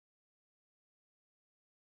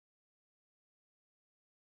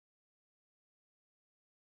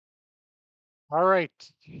All right.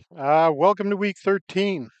 Welcome to week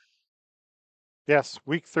 13. Yes,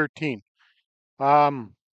 week 13.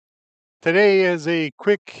 Um, Today is a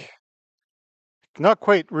quick, not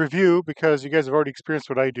quite review because you guys have already experienced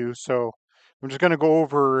what I do. So I'm just going to go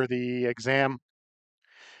over the exam,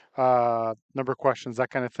 number of questions, that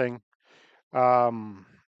kind of thing, um,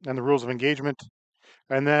 and the rules of engagement.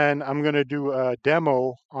 And then I'm going to do a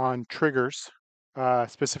demo on triggers,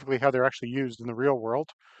 specifically how they're actually used in the real world.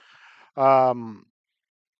 Um,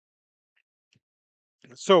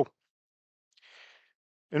 so,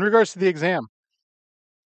 in regards to the exam,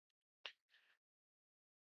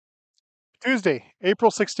 Tuesday,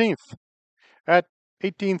 April 16th. At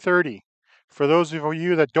 18:30. For those of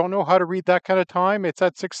you that don't know how to read that kind of time, it's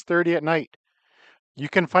at 6:30 at night. You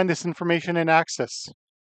can find this information in Access.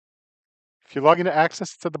 If you log into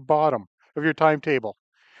Access, it's at the bottom of your timetable,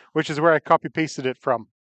 which is where I copy pasted it from.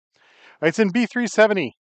 It's in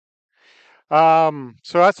B370.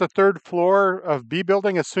 So that's the third floor of B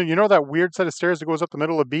building. As soon you know that weird set of stairs that goes up the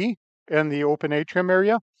middle of B in the open atrium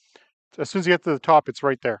area. As soon as you get to the top, it's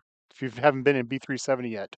right there. If you haven't been in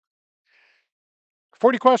B370 yet.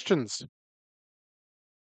 40 questions.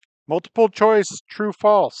 Multiple choice, true,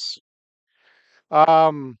 false.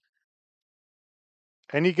 Any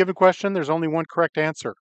given question, there's only one correct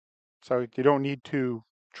answer. So you don't need to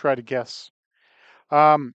try to guess.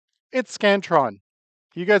 Um, it's Scantron.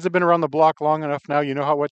 You guys have been around the block long enough now. You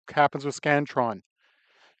know what happens with Scantron.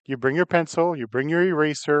 You bring your pencil, you bring your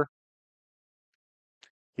eraser.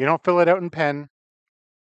 You don't fill it out in pen.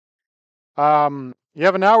 You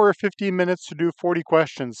have an hour or 15 minutes to do 40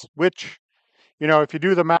 questions, which, if you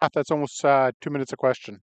do the math, that's almost 2 minutes a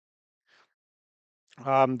question.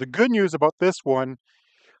 The good news about this one,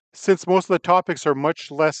 since most of the topics are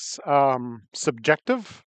much less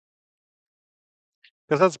subjective,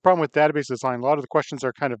 because that's the problem with database design. A lot of the questions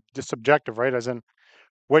are kind of just subjective, right? As in,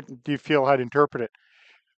 what do you feel how to interpret it?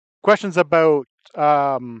 Questions about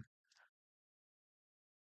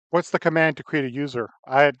what's the command to create a user?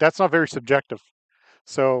 That's not very subjective.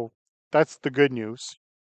 So that's the good news.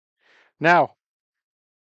 Now,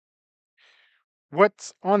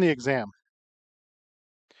 what's on the exam?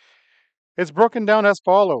 It's broken down as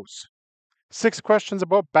follows. 6 questions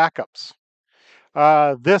about backups.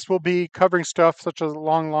 This will be covering stuff such as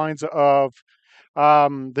along lines of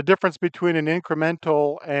the difference between an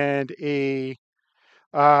incremental and a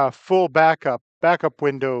full backup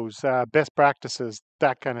windows, best practices,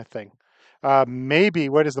 that kind of thing. Maybe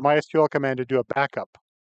what is the MySQL command to do a backup?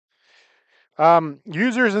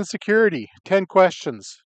 Users and security, 10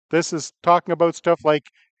 questions. This is talking about stuff like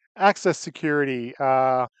access security,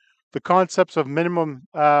 the concepts of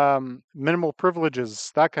minimal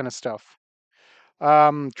privileges, that kind of stuff.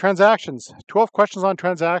 Transactions, 12 questions on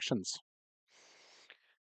transactions.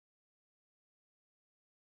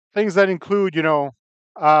 Things that include,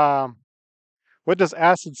 what does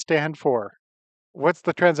ACID stand for? What's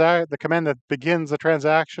the command that begins a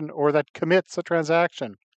transaction or that commits a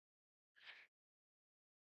transaction?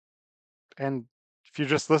 And if you're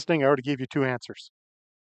just listening, I already gave you 2 answers.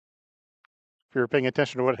 If you're paying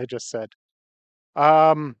attention to what I just said.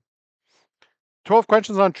 Um, 12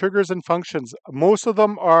 questions on triggers and functions. Most of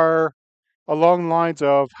them are along lines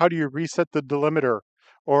of how do you reset the delimiter?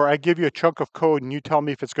 Or I give you a chunk of code and you tell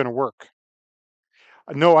me if it's going to work.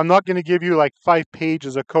 No, I'm not going to give you like 5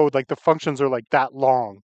 pages of code. Like the functions are like that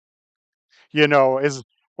long. This is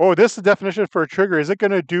the definition for a trigger. Is it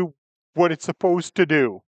going to do what it's supposed to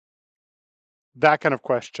do? That kind of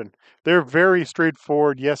question. They're very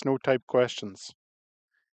straightforward yes, no type questions.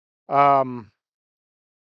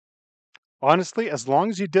 Honestly, as long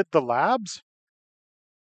as you did the labs,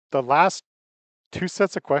 the last 2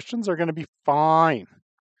 sets of questions are going to be fine.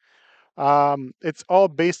 It's all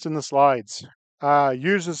based in the slides.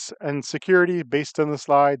 Users and security based on the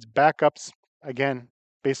slides. Backups, again,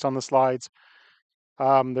 based on the slides.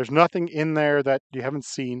 There's nothing in there that you haven't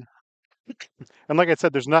seen. And like I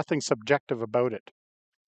said, there's nothing subjective about it.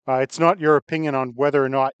 It's not your opinion on whether or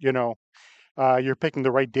not, you're picking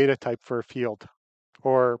the right data type for a field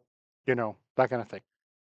or, that kind of thing.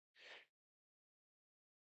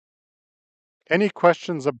 Any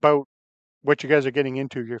questions about what you guys are getting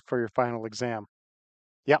into for your final exam?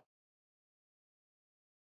 Yeah,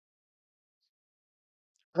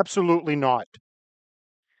 absolutely not.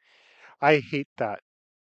 I hate that.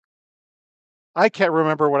 I can't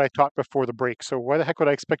remember what I taught before the break, so why the heck would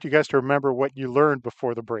I expect you guys to remember what you learned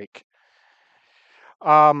before the break?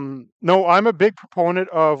 No, I'm a big proponent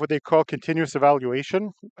of what they call continuous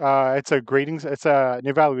evaluation. It's an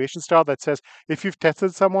evaluation style that says if you've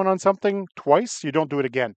tested someone on something twice, you don't do it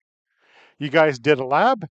again. You guys did a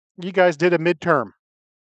lab, You guys did a midterm.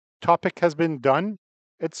 Topic has been done.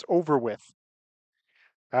 It's over with.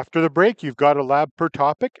 After the break, you've got a lab per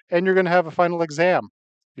topic, and you're going to have a final exam.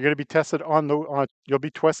 You're going to be tested on the. You'll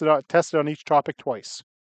be tested on each topic twice.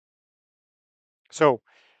 So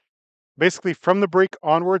basically, from the break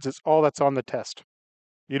onwards, it's all that's on the test.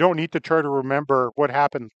 You don't need to try to remember what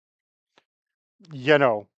happened,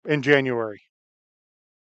 in January.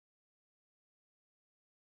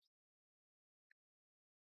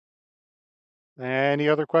 Any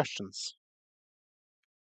other questions?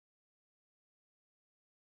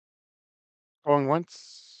 Going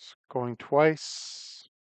once, going twice.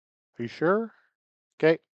 Are you sure?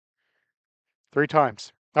 Okay, 3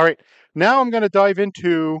 times. All right. Now I'm going to dive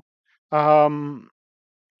into um,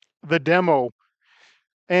 the demo.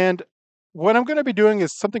 And what I'm going to be doing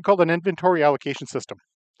is something called an inventory allocation system.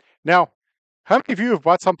 Now, how many of you have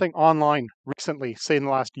bought something online recently, say in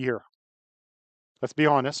the last year? Let's be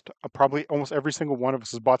honest, probably almost every single one of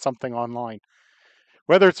us has bought something online,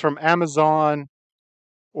 whether it's from Amazon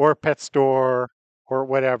or a pet store or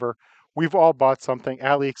whatever. We've all bought something,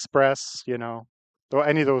 AliExpress, or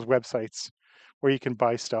any of those websites where you can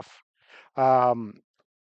buy stuff. Um,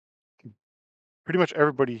 Pretty much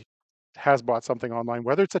everybody has bought something online,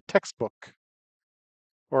 whether it's a textbook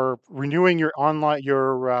or renewing your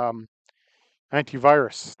antivirus.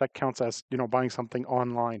 That counts as buying something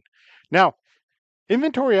online. Now,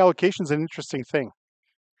 inventory allocation is an interesting thing.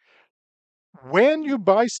 When you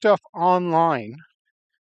buy stuff online,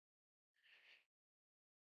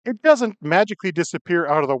 it doesn't magically disappear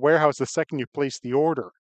out of the warehouse the second you place the order,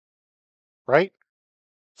 right?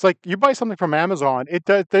 It's like you buy something from Amazon.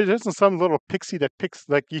 There isn't some little pixie that picks,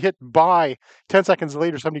 like you hit buy, 10 seconds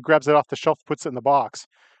later somebody grabs it off the shelf, puts it in the box.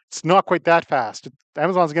 It's not quite that fast.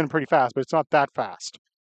 Amazon's getting pretty fast, but it's not that fast.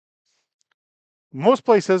 Most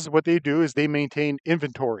places, what they do is they maintain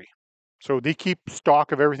inventory. So they keep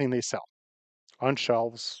stock of everything they sell on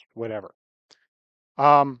shelves, whatever.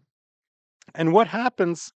 Um, and what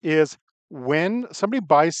happens is when somebody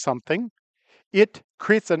buys something, it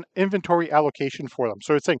creates an inventory allocation for them.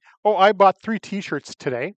 So it's saying, oh, I bought 3 t-shirts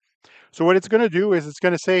today. So what it's going to do is it's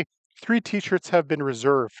going to say 3 t-shirts have been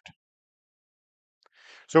reserved.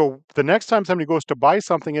 So the next time somebody goes to buy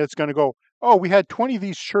something, it's going to go, oh, we had 20 of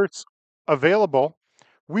these shirts available.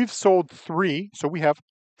 We've sold 3, so we have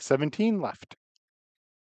 17 left.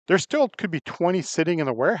 There still could be 20 sitting in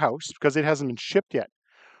the warehouse because it hasn't been shipped yet.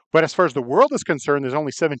 But as far as the world is concerned, there's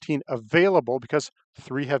only 17 available because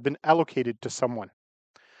 3 have been allocated to someone.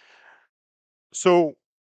 So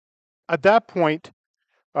at that point,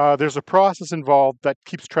 there's a process involved that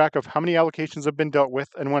keeps track of how many allocations have been dealt with.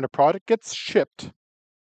 And when a product gets shipped,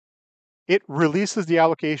 it releases the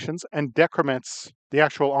allocations and decrements the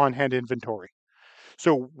actual on-hand inventory.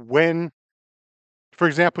 So when, for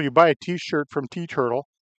example, you buy a t-shirt from T-Turtle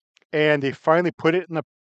and they finally put it in the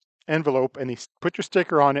envelope and they put your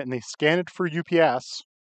sticker on it and they scan it for UPS,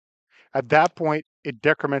 at that point, it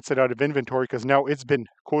decrements it out of inventory because now it's been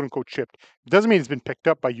quote unquote shipped. It doesn't mean it's been picked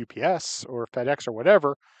up by UPS or FedEx or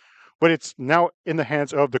whatever, but it's now in the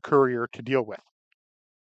hands of the courier to deal with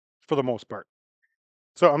for the most part.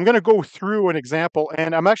 So I'm going to go through an example,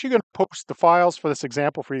 and I'm actually going to post the files for this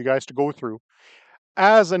example for you guys to go through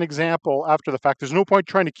as an example after the fact. There's no point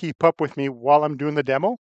trying to keep up with me while I'm doing the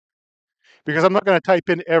demo because I'm not going to type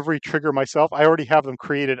in every trigger myself. I already have them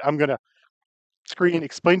created. I'm going to screen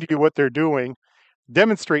explain to you what they're doing,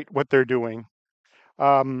 demonstrate what they're doing.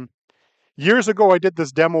 Years ago, I did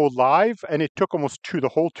this demo live, and it took almost the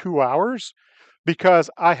whole 2 hours because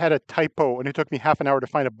I had a typo, and it took me half an hour to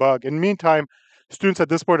find a bug. In the meantime, students at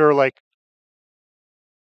this point are like,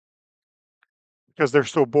 because they're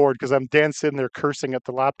so bored, because Dan's sitting there cursing at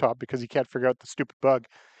the laptop because he can't figure out the stupid bug.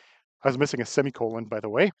 I was missing a semicolon, by the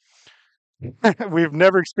way. We've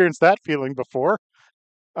never experienced that feeling before.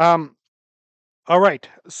 Um, all right,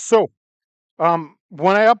 so when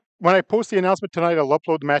I post the announcement tonight, I'll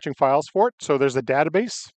upload the matching files for it. So there's a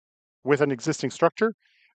database with an existing structure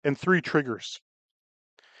and 3 triggers.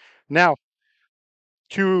 Now,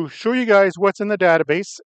 to show you guys what's in the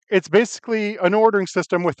database, it's basically an ordering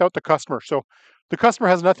system without the customer. So the customer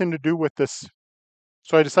has nothing to do with this.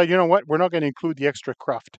 So I decided, you know what, we're not going to include the extra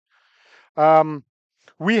cruft.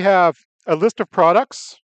 We have a list of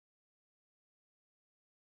products.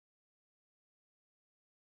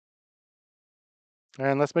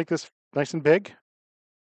 And let's make this nice and big.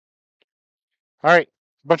 All right,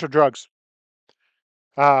 a bunch of drugs.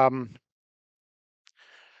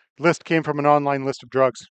 List came from an online list of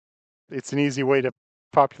drugs. It's an easy way to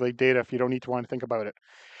populate data if you don't need to want to think about it.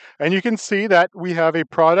 And you can see that we have a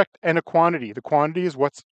product and a quantity. The quantity is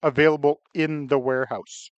what's available in the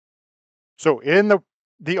warehouse. So in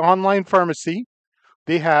the online pharmacy,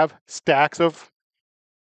 they have stacks of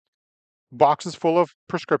boxes full of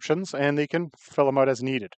prescriptions, and they can fill them out as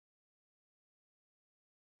needed.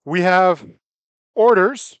 We have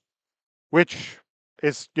orders, which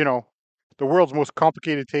is, the world's most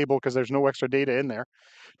complicated table because there's no extra data in there.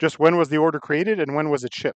 Just when was the order created and when was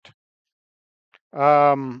it shipped.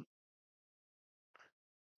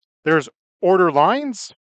 There's order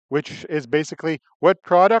lines, which is basically what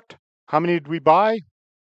product, how many did we buy,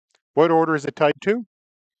 what order is it tied to.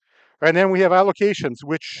 And then we have allocations,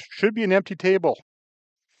 which should be an empty table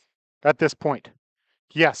at this point.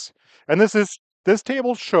 Yes. And this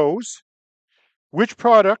table shows which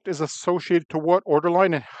product is associated to what order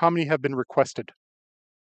line and how many have been requested.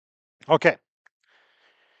 Okay.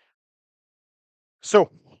 So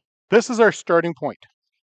this is our starting point.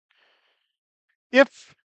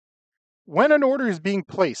 When an order is being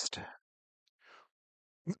placed,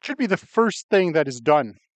 it should be the first thing that is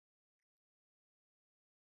done.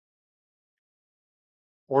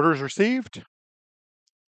 Orders received.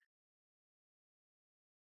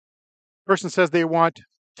 Person says they want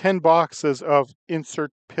 10 boxes of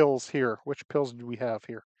insert pills here. Which pills do we have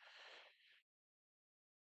here?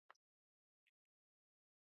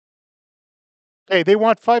 Hey, they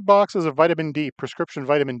want 5 boxes of vitamin D, prescription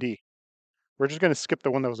vitamin D. We're just going to skip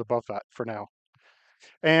the one that was above that for now.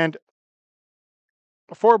 And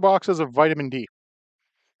 4 boxes of vitamin D.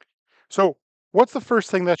 So what's the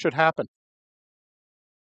first thing that should happen?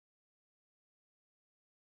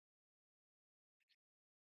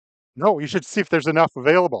 No, you should see if there's enough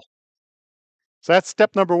available. So that's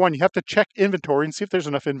step number 1. You have to check inventory and see if there's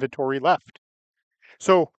enough inventory left.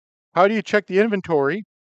 So how do you check the inventory?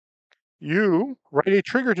 You write a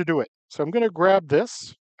trigger to do it. So I'm going to grab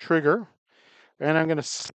this trigger and I'm going to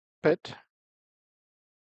slip it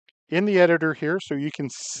in the editor here so you can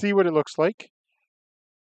see what it looks like.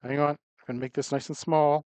 Hang on, I'm going to make this nice and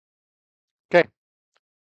small. Okay.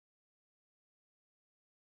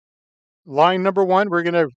 Line number 1, we're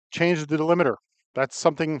going to change the delimiter. That's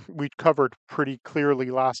something we covered pretty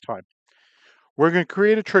clearly last time. We're going to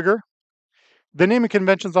create a trigger. The naming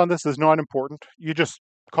conventions on this is not important. You just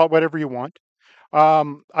call it whatever you want.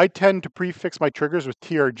 I tend to prefix my triggers with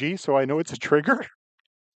TRG, so I know it's a trigger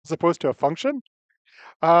as opposed to a function.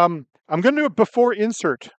 I'm going to do it before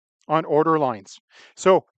insert on order lines.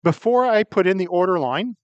 So before I put in the order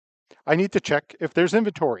line, I need to check if there's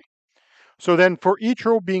inventory. So then for each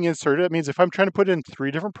row being inserted, it means if I'm trying to put in 3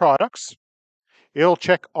 different products, it'll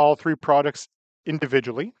check all 3 products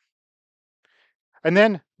individually. And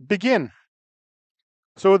then begin.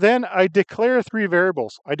 So then I declare 3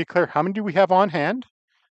 variables. I declare how many do we have on hand.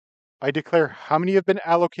 I declare how many have been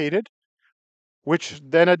allocated, which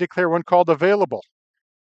then I declare one called available.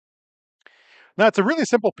 Now it's a really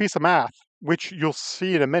simple piece of math, which you'll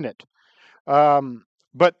see in a minute.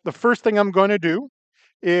 But the first thing I'm going to do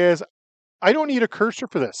is I don't need a cursor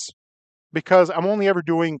for this because I'm only ever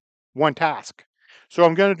doing one task. So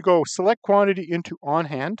I'm going to go select quantity into on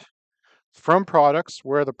hand from products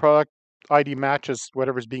where the product ID matches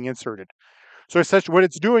whatever's being inserted. So essentially what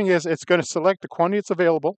it's doing is it's going to select the quantity that's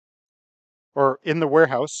available or in the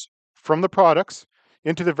warehouse from the products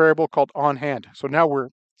into the variable called on hand. So now we're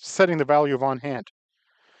setting the value of on hand.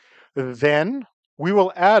 Then we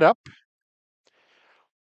will add up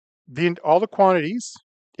all the quantities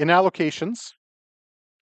in allocations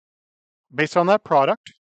based on that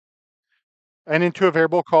product and into a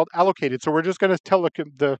variable called allocated. So we're just going to tell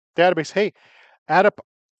the database, hey, add up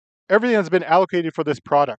everything that's been allocated for this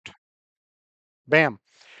product. Bam.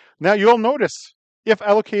 Now you'll notice if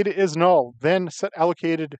allocated is null, then set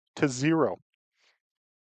allocated to 0.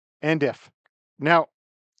 And if. Now,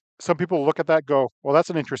 some people look at that go, well,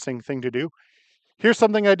 that's an interesting thing to do. Here's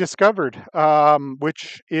something I discovered,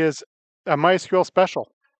 which is a MySQL special.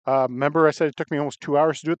 Remember I said it took me almost 2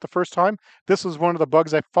 hours to do it the first time? This was one of the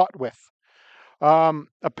bugs I fought with.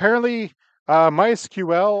 Apparently,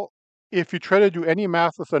 MySQL, if you try to do any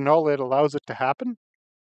math with a null, it allows it to happen,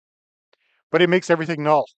 but it makes everything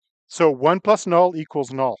null. So 1 plus null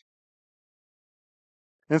equals null.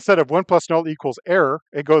 Instead of 1 plus null equals error,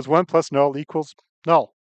 it goes 1 plus null equals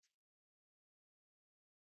null.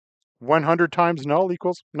 100 times null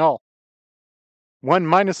equals null. 1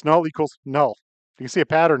 minus null equals null. You can see a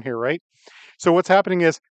pattern here, right? So what's happening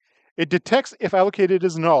is it detects if allocated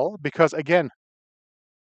is null because, again,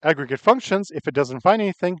 aggregate functions, if it doesn't find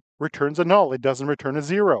anything, returns a null. It doesn't return a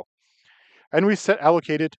 0. And we set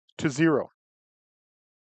allocated to 0.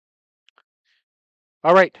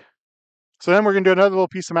 All right. So then we're going to do another little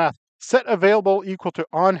piece of math. Set available equal to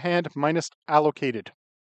on hand minus allocated.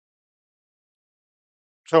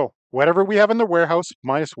 So Whatever we have in the warehouse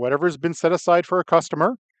minus whatever has been set aside for a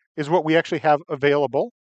customer is what we actually have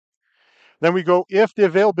available. Then we go, if the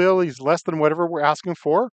availability is less than whatever we're asking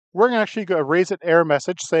for, we're going to actually go raise an error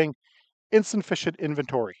message saying insufficient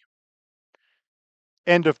inventory.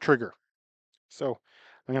 End of trigger. So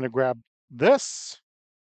I'm going to grab this,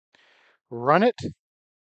 run it.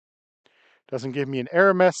 Doesn't give me an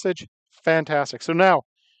error message. Fantastic. So now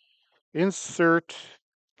insert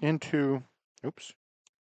into,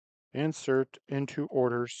 insert into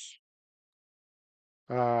orders.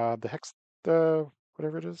 The hex,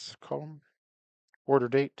 whatever it is, column, order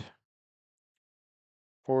date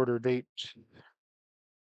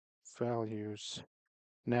values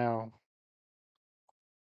now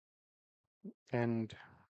and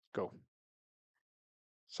go.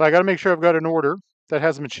 So I got to make sure I've got an order that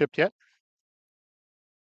hasn't been shipped yet.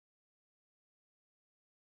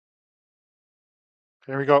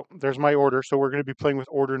 There we go. There's my order. So we're going to be playing with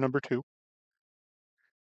order number 2.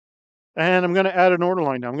 And I'm going to add an order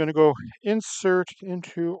line now. I'm going to go insert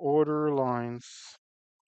into order lines,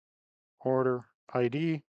 order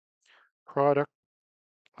ID, product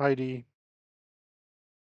ID,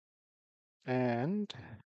 and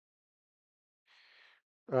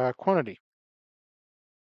quantity.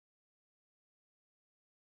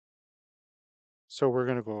 So we're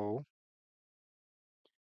going to go,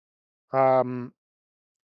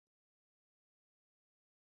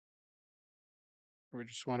 we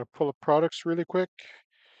just want to pull up products really quick.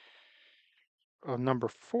 Number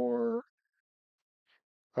 4,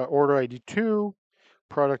 order ID 2,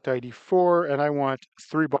 product ID 4, and I want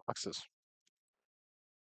 3 boxes.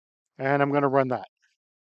 And I'm going to run that.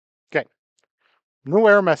 Okay. No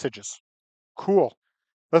error messages. Cool.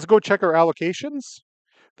 Let's go check our allocations.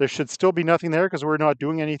 There should still be nothing there because we're not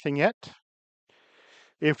doing anything yet.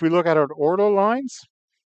 If we look at our order lines,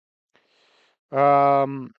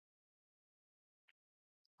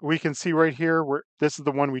 we can see right here where this is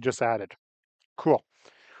the one we just added. Cool.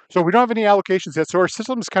 So we don't have any allocations yet. So our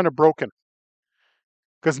system is kind of broken.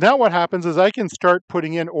 Because now what happens is I can start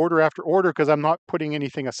putting in order after order because I'm not putting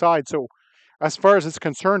anything aside. So as far as it's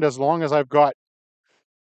concerned, as long as I've got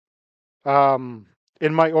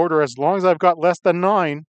in my order, as long as I've got less than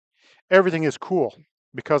 9, everything is cool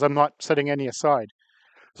because I'm not setting any aside.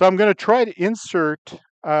 So I'm going to try to insert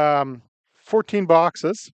 14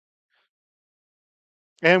 boxes.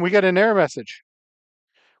 And we get an error message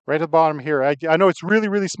right at the bottom here. I know it's really,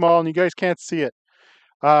 really small and you guys can't see it.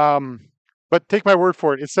 But take my word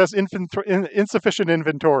for it. It says insufficient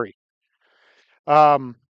inventory. I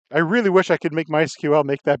really wish I could make MySQL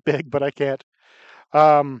make that big, but I can't.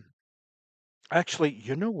 Actually,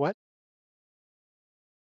 you know what?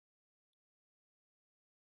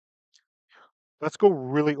 Let's go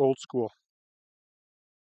really old school.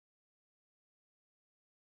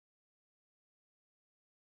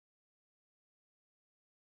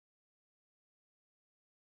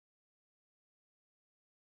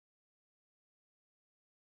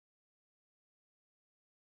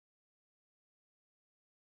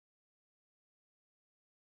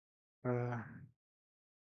 Uh,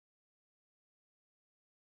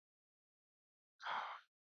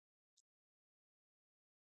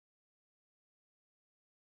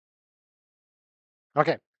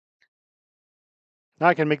 okay. Now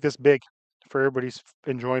I can make this big for everybody's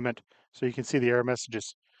enjoyment so you can see the error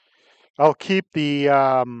messages. I'll keep the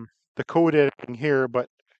code editing here, but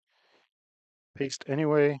paste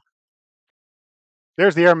anyway.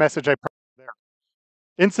 There's the error message I put there.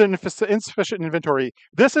 Insufficient inventory.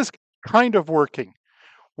 This is kind of working.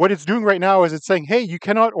 What it's doing right now is it's saying, hey, you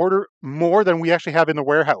cannot order more than we actually have in the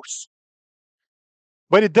warehouse.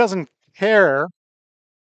 But it doesn't care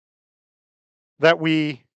that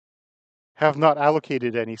we have not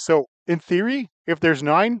allocated any. So in theory, if there's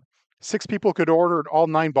 9, 6 people could order all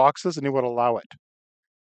 9 boxes and it would allow it.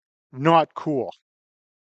 Not cool.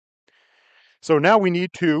 So now we need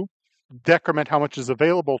to decrement how much is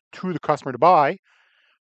available to the customer to buy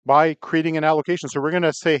by creating an allocation. So we're going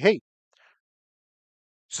to say, hey,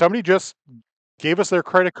 somebody just gave us their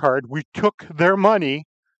credit card. We took their money.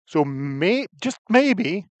 So just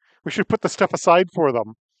maybe we should put the stuff aside for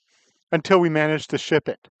them until we manage to ship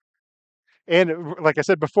it. And like I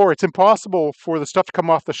said before, it's impossible for the stuff to come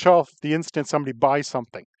off the shelf the instant somebody buys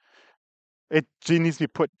something. It needs to be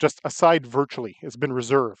put just aside virtually. It's been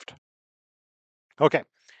reserved. Okay.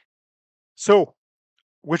 So,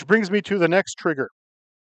 which brings me to the next trigger.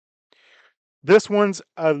 This one's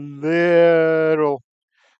a little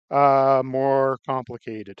more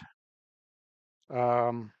complicated.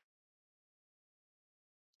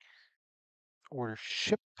 Order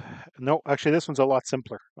ship. No, actually, this one's a lot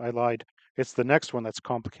simpler. I lied. It's the next one that's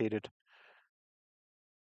complicated.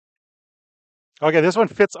 Okay, this one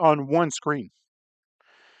fits on one screen.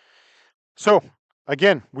 So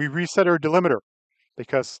again, we reset our delimiter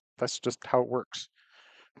because that's just how it works.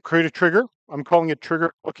 Create a trigger. I'm calling it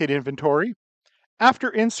trigger allocate inventory. After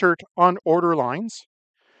insert on order lines,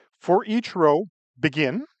 for each row,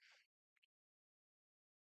 begin.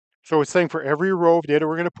 So it's saying for every row of data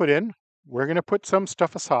we're going to put in, we're going to put some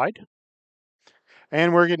stuff aside.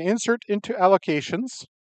 And we're going to insert into allocations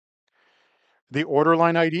the order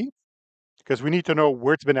line ID, because we need to know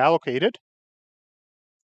where it's been allocated,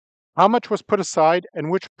 how much was put aside, and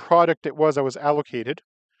which product it was that was allocated.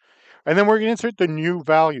 And then we're going to insert the new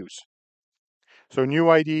values. So new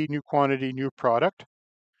ID, new quantity, new product.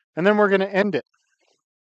 And then we're going to end it.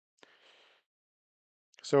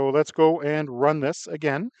 So let's go and run this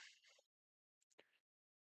again.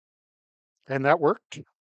 And that worked.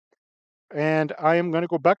 And I am going to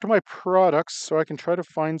go back to my products so I can try to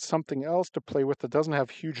find something else to play with that doesn't have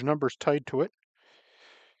huge numbers tied to it.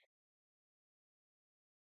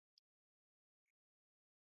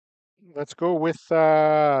 Let's go with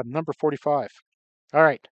number 45. All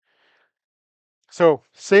right. So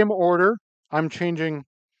same order. I'm changing,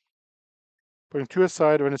 putting two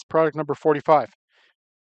aside when it's product number 45.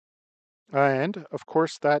 And of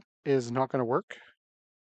course that is not going to work.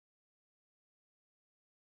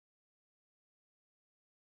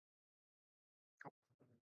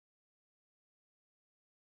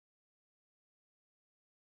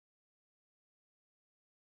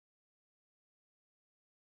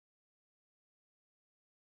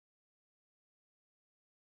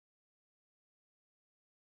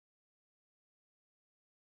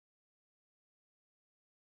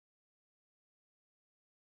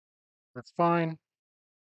 That's fine.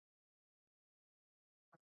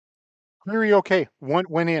 Query okay. One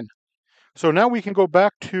went in. So now we can go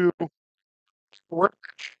back to work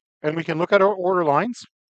and we can look at our order lines.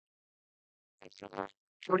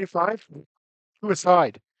 45, two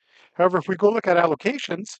aside. However, if we go look at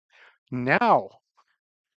allocations, now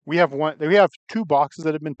we have two boxes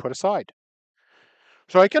that have been put aside.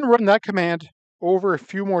 So I can run that command over a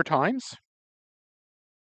few more times.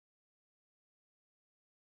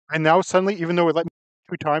 And now suddenly, even though it let me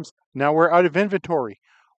 2 times, now we're out of inventory.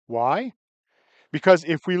 Why? Because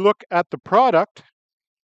if we look at the product,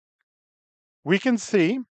 we can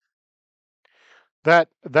see that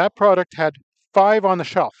that product had 5 on the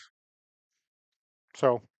shelf.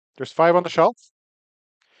 So there's 5 on the shelf.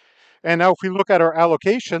 And now if we look at our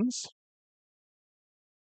allocations,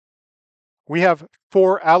 we have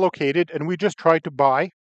 4 allocated and we just tried to buy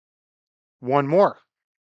 1 more.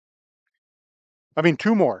 I mean,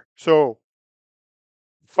 2 more. So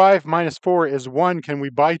 5 minus 4 is 1. Can we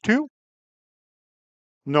buy 2?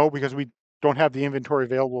 No, because we don't have the inventory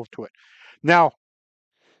available to it. Now,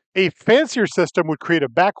 a fancier system would create a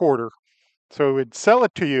back order. So it would sell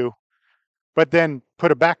it to you, but then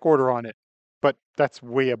put a back order on it. But that's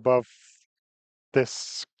way above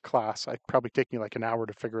this class. I'd probably take me like an hour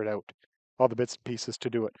to figure it out, all the bits and pieces to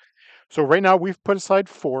do it. So right now we've put aside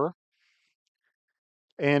 4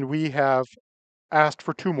 and we have asked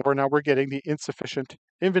for 2 more. Now we're getting the insufficient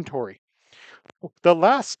inventory. The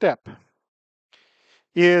last step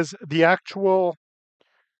is the actual,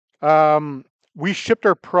 we shipped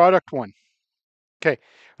our product one. Okay.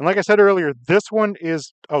 And like I said earlier, this one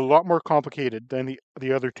is a lot more complicated than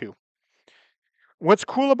the other 2. What's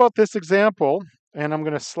cool about this example, and I'm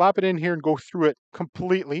going to slap it in here and go through it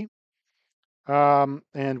completely.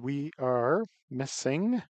 And we are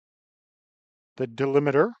missing the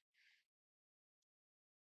delimiter.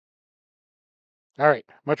 All right,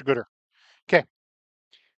 much gooder. Okay.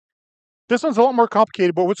 This one's a lot more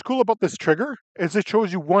complicated, but what's cool about this trigger is it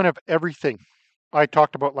shows you one of everything I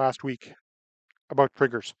talked about last week about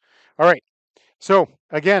triggers. All right. So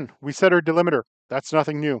again, we set our delimiter. That's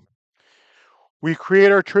nothing new. We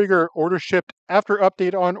create our trigger order shipped after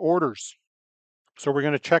update on orders. So we're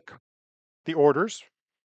going to check the orders.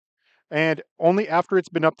 And only after it's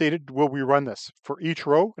been updated will we run this for each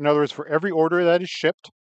row. In other words, for every order that is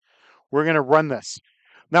shipped, we're going to run this.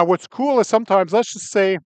 Now, what's cool is sometimes, let's just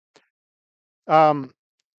say, okay,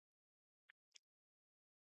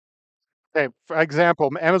 for example,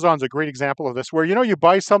 Amazon's a great example of this, where you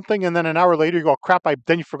buy something and then an hour later you go, crap,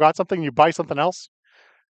 then you forgot something and you buy something else.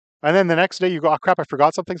 And then the next day you go, oh, crap, I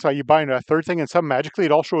forgot something. So you buy a third thing and some magically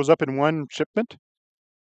it all shows up in one shipment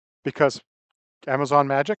because Amazon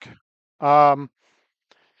magic. Um,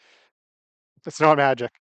 it's not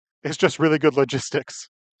magic. It's just really good logistics,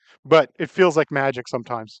 but it feels like magic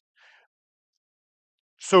sometimes.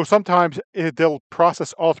 So sometimes they'll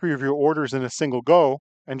process all 3 of your orders in a single go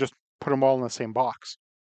and just put them all in the same box.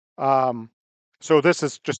 So this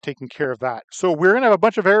is just taking care of that. So we're going to have a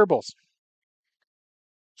bunch of variables.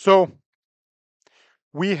 So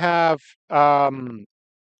we have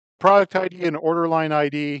product ID and order line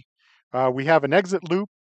ID. We have an exit loop,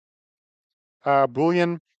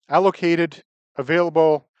 Boolean, allocated,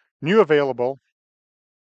 available, new available.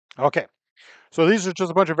 Okay, so these are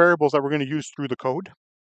just a bunch of variables that we're going to use through the code.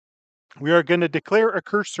 We are going to declare a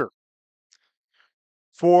cursor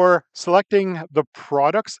for selecting the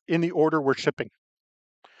products in the order we're shipping.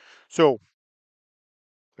 So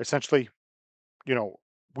essentially,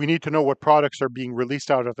 we need to know what products are being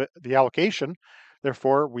released out of the allocation.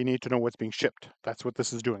 Therefore, we need to know what's being shipped. That's what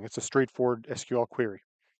this is doing. It's a straightforward SQL query.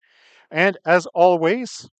 And as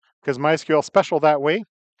always, because MySQL is special that way,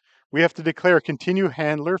 we have to declare a continue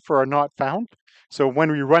handler for our not found. So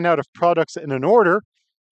when we run out of products in an order,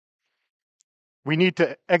 we need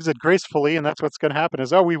to exit gracefully, and that's what's going to happen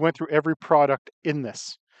is, we went through every product in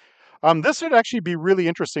this. This would actually be really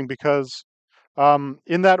interesting because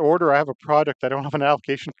in that order, I have a product I don't have an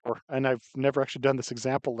allocation for, and I've never actually done this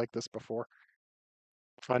example like this before.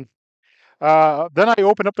 Fun. Then I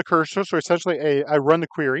open up the cursor, so essentially I run the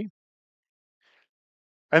query.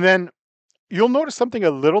 And then you'll notice something a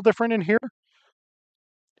little different in here.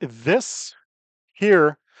 This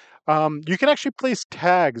here, you can actually place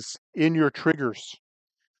tags in your triggers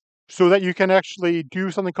so that you can actually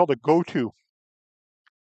do something called a go-to.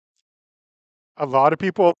 A lot of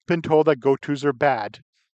people have been told that go-tos are bad.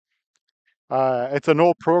 It's an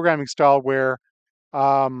old programming style where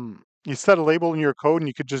you set a label in your code and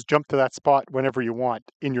you could just jump to that spot whenever you want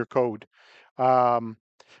in your code. Um,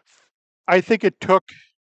 I think it took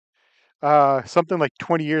something like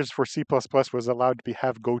 20 years for C++ was allowed to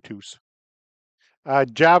have go-tos.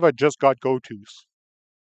 Java just got go-tos.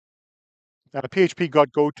 PHP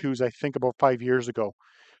got go-tos, I think, about 5 years ago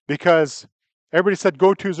because everybody said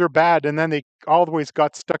go-tos are bad, and then they always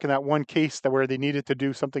got stuck in that one case where they needed to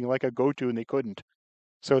do something like a go-to and they couldn't.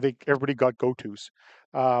 So everybody got go-tos.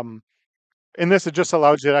 And this, it just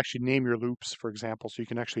allows you to actually name your loops, for example, so you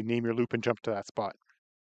can actually name your loop and jump to that spot.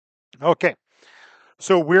 Okay,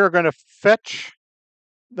 so we're going to fetch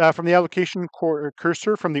from the allocation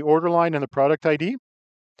cursor from the order line and the product ID.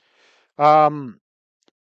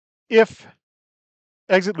 If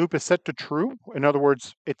exit loop is set to true, in other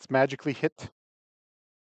words, it's magically hit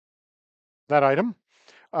that item,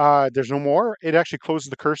 there's no more, it actually closes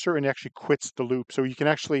the cursor and actually quits the loop. So you can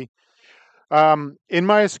actually, in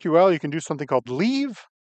MySQL, you can do something called leave.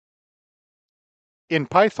 In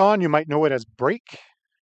Python, you might know it as break.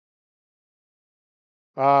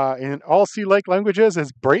 In all C-like languages,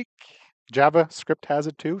 is break. JavaScript has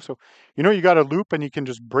it too. So you got a loop and you can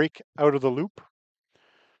just break out of the loop.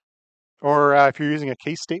 Or if you're using a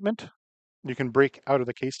case statement, you can break out of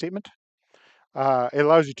the case statement. It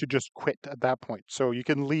allows you to just quit at that point. So you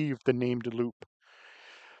can leave the named loop.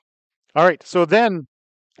 All right, so then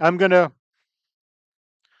I'm going to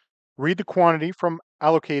read the quantity from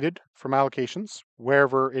allocations,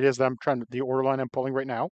 wherever it is that the order line I'm pulling right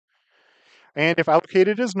now. And if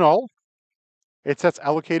allocated is null, it sets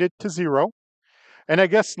allocated to 0. And I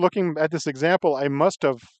guess looking at this example, I must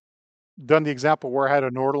have done the example where I had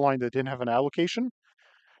an order line that didn't have an allocation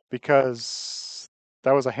because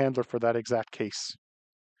that was a handler for that exact case.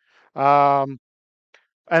 And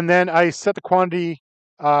then I set the quantity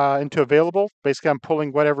into available. Basically, I'm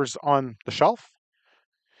pulling whatever's on the shelf.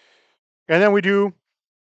 And then we do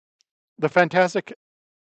the fantastic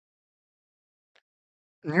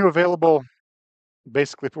new available.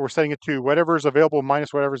 Basically, we're setting it to whatever is available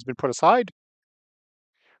minus whatever's been put aside.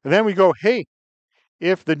 And then we go, hey,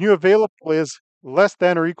 if the new available is less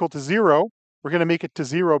than or equal to 0, we're going to make it to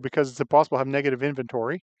 0 because it's impossible to have negative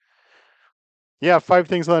inventory. You have 5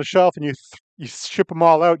 things on a shelf and you ship them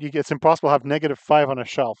all out, it's impossible to have -5 on a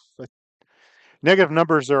shelf. Negative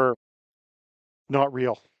numbers are not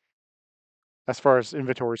real as far as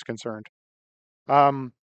inventory is concerned.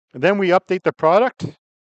 Then we update the product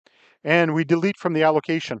and we delete from the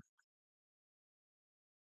allocation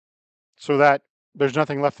so that there's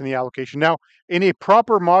nothing left in the allocation. Now, in a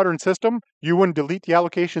proper modern system, you wouldn't delete the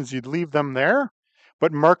allocations, you'd leave them there,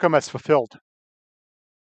 but mark them as fulfilled.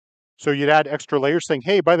 So you'd add extra layers saying,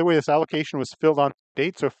 hey, by the way, this allocation was filled on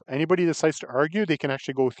date. So if anybody decides to argue, they can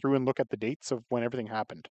actually go through and look at the dates of when everything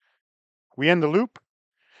happened. We end the loop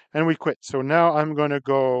and we quit. So now I'm going to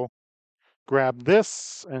go grab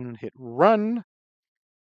this and hit run.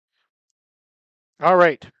 All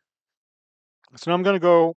right. So now I'm going to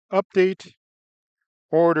go update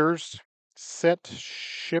orders, set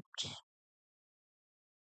shipped,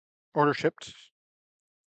 order shipped.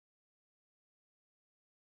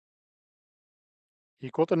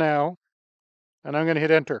 equal to now, and I'm going to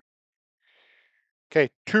hit enter. Okay,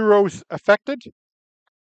 2 rows affected.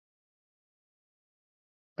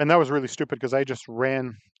 And that was really stupid because I just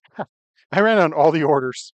ran, I ran on all the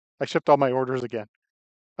orders. I shipped all my orders again.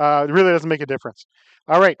 It really doesn't make a difference.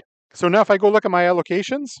 All right, so now if I go look at my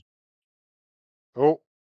allocations, oh,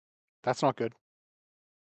 that's not good.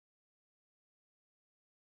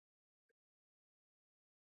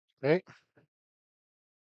 Okay,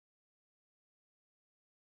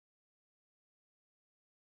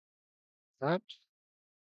 that,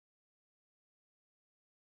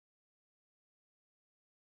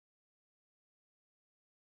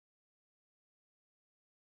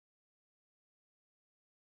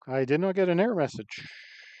 I did not get an error message.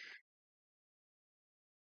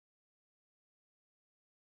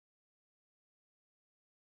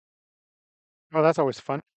 Oh, that's always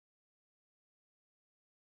fun.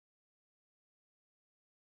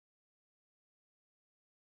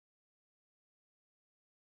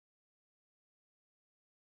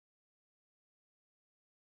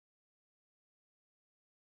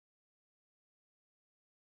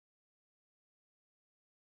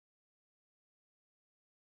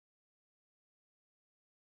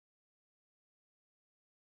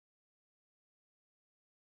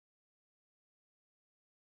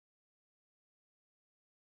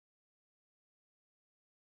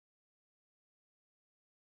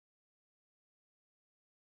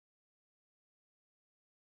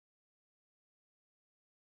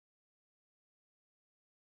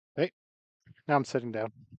 Hey, now I'm sitting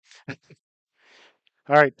down.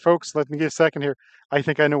 All right, folks, let me get a second here. I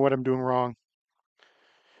think I know what I'm doing wrong.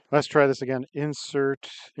 Let's try this again. Insert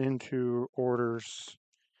into orders,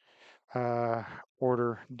 uh,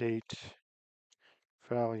 order date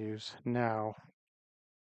values now.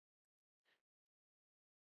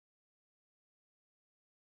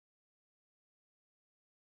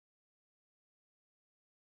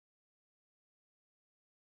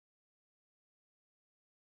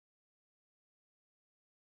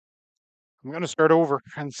 I'm going to start over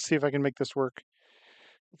and see if I can make this work.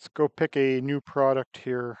 Let's go pick a new product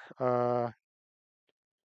here. Oh,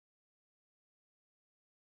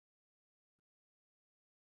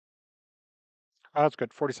 that's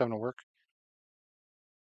good. 47 will work.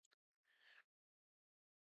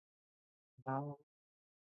 Now,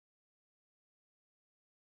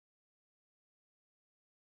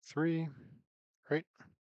 3, right?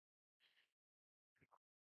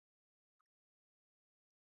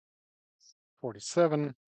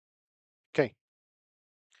 47. Okay,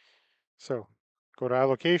 so go to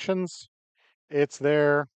allocations. It's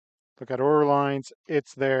there. Look at order lines.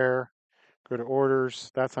 It's there. Go to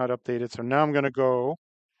orders. That's not updated. So now I'm going to go,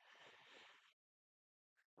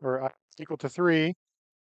 or equal to 3.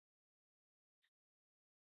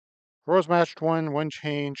 Rows matched 1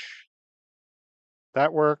 change.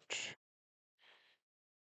 That worked.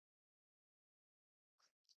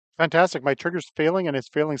 Fantastic. My trigger's failing and it's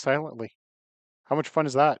failing silently. How much fun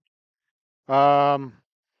is that? Um,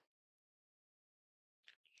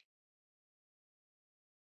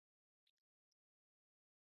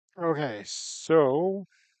 okay, so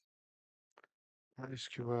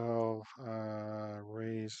MySQL,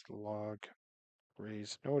 raise log,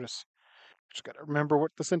 raise notice. Just got to remember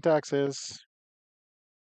what the syntax is.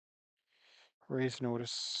 Raise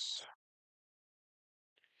notice.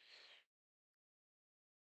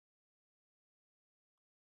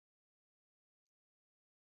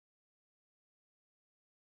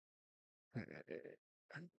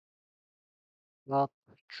 Not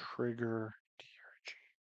trigger DRG.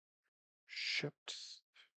 Shipped.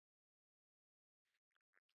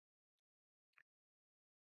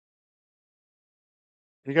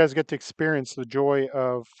 You guys get to experience the joy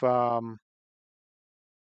of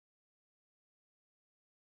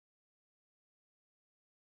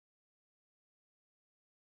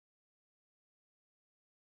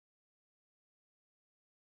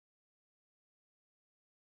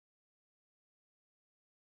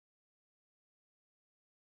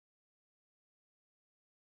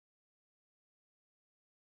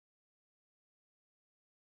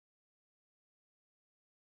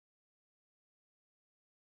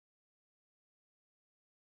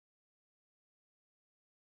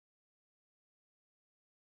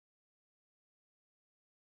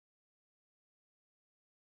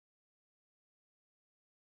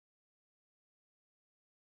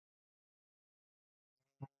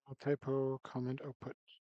typo comment output.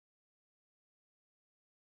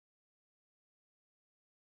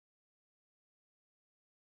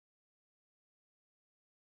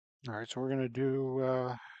 All right, so we're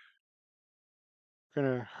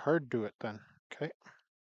gonna hard do it then. Okay.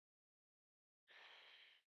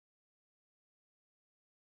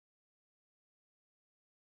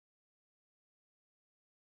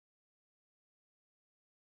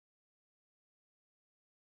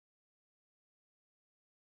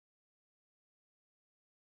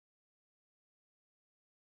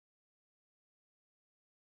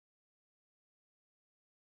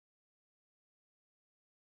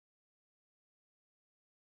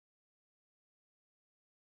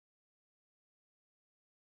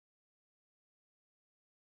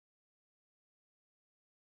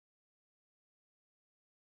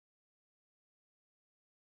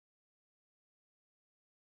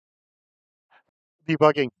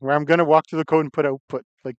 debugging, where I'm going to walk through the code and put output,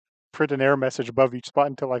 like print an error message above each spot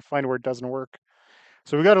until I find where it doesn't work.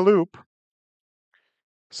 So we got a loop.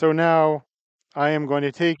 So now I am going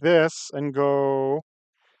to take this and go,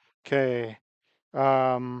 okay,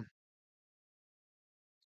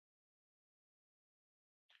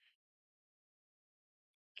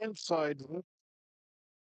 inside loop,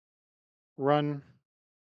 run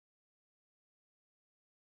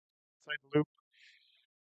inside loop.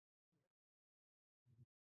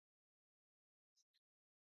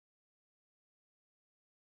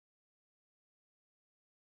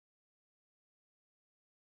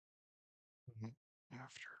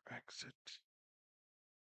 After exit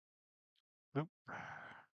loop.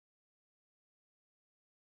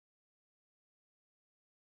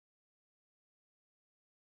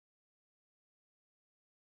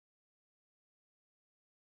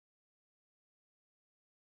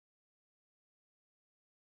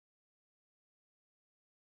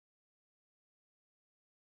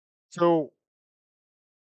 So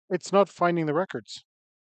it's not finding the records.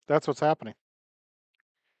 That's what's happening.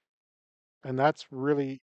 And that's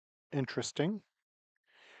really interesting.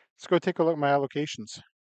 Let's go take a look at my allocations.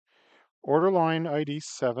 Order line ID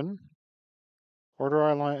 7.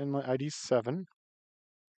 Order line ID 7.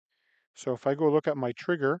 So if I go look at my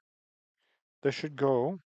trigger, this should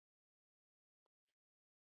go.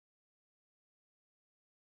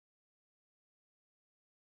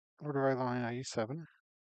 Order line ID 7.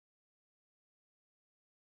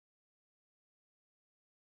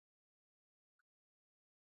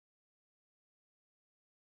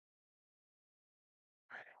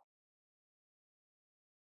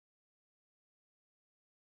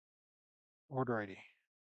 Order ID. ID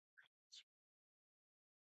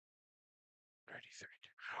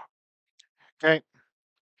 32. Okay,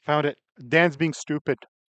 found it. Dan's being stupid.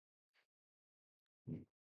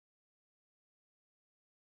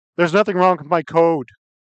 There's nothing wrong with my code.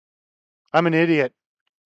 I'm an idiot.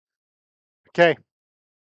 Okay,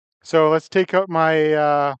 so let's take out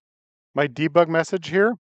my my debug message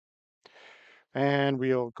here, and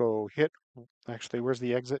we'll go hit. Actually, where's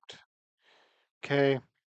the exit? Okay,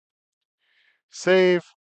 save.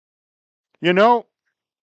 You know,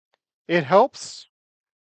 it helps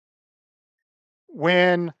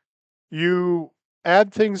when you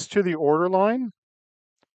add things to the order line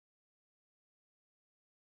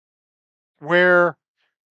where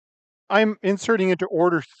I'm inserting into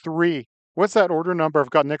order 3. What's that order number I've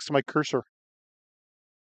got next to my cursor?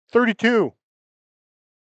 32.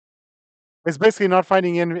 It's basically not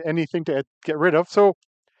finding anything to get rid of. So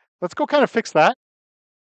let's go kind of fix that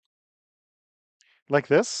like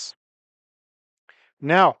this.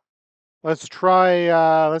 Now, let's try,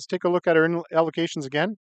 let's take a look at our allocations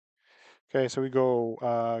again. Okay, so we go,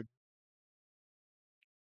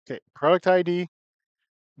 okay, product ID,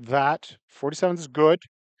 that, 47 is good.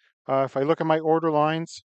 If I look at my order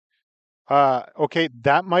lines, okay,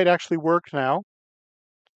 that might actually work now.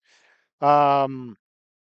 So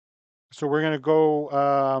we're going to go,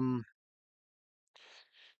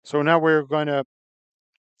 so now we're going to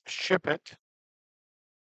ship it.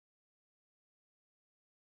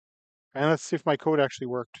 And let's see if my code actually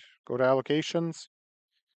worked. Go to allocations.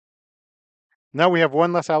 Now we have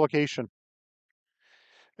one less allocation.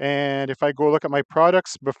 And if I go look at my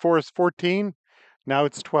products, before it's 14, now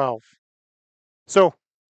it's 12. So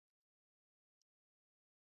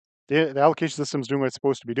the allocation system is doing what it's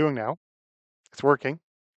supposed to be doing now. It's working.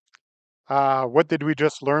 What did we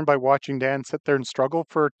just learn by watching Dan sit there and struggle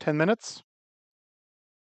for 10 minutes?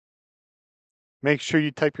 Make sure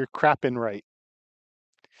you type your crap in right.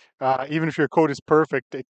 Even if your code is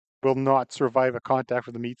perfect, it will not survive a contact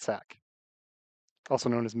with a meat sack, also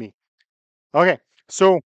known as me. Okay,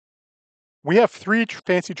 so we have three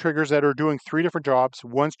fancy triggers that are doing three different jobs.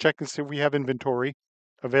 One's checking to see if we have inventory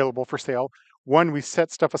available for sale. One, we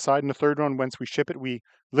set stuff aside. And the third one, once we ship it, we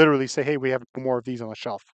literally say, hey, we have no more of these on the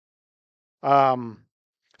shelf.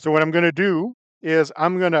 So what I'm going to do is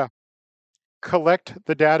I'm going to collect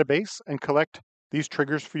the database and collect these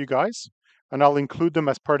triggers for you guys. And I'll include them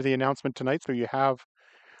as part of the announcement tonight. So you have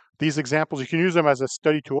these examples. You can use them as a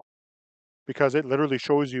study tool because it literally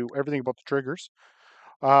shows you everything about the triggers.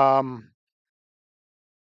 But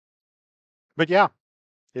yeah,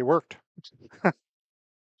 it worked.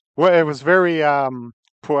 Well, it was very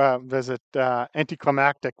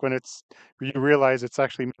anticlimactic when you realize it's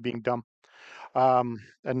actually me being dumb, and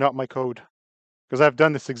not my code. Because I've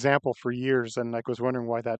done this example for years, and I was wondering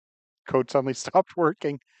why that code suddenly stopped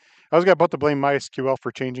working. I was about to blame MySQL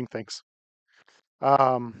for changing things.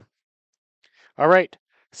 All right,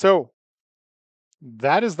 so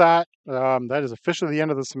that is that. That is officially the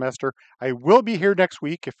end of the semester. I will be here next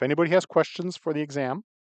week if anybody has questions for the exam.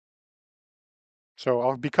 So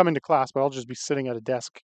I'll be coming to class, but I'll just be sitting at a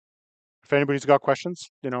desk. If anybody's got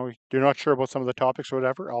questions, you're not sure about some of the topics or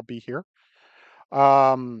whatever, I'll be here.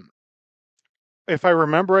 Um, if I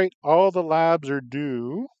remember right, all the labs are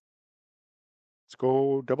due. Let's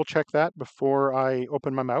go double check that before I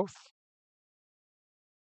open my mouth.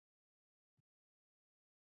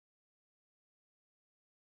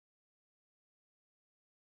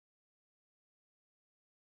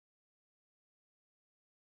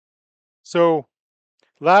 So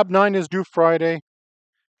lab 9 is due Friday.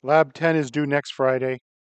 Lab 10 is due next Friday.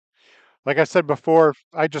 Like I said before,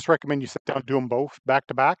 I just recommend you sit down and do them both back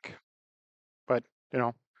to back. But, you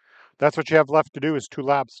know, that's what you have left to do is 2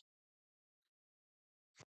 labs.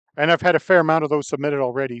 And I've had a fair amount of those submitted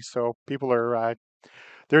already, so people are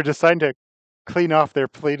they're deciding to clean off their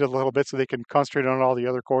plate a little bit so they can concentrate on all the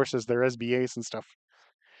other courses, their SBAs and stuff.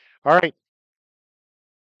 All right,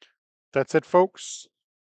 that's it, folks.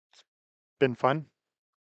 Been fun.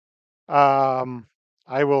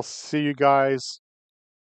 I will see you guys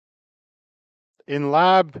in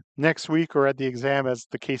lab next week or at the exam, as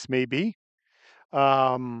the case may be.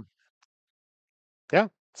 Yeah,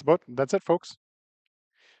 that's it, folks.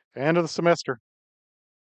 End of the semester.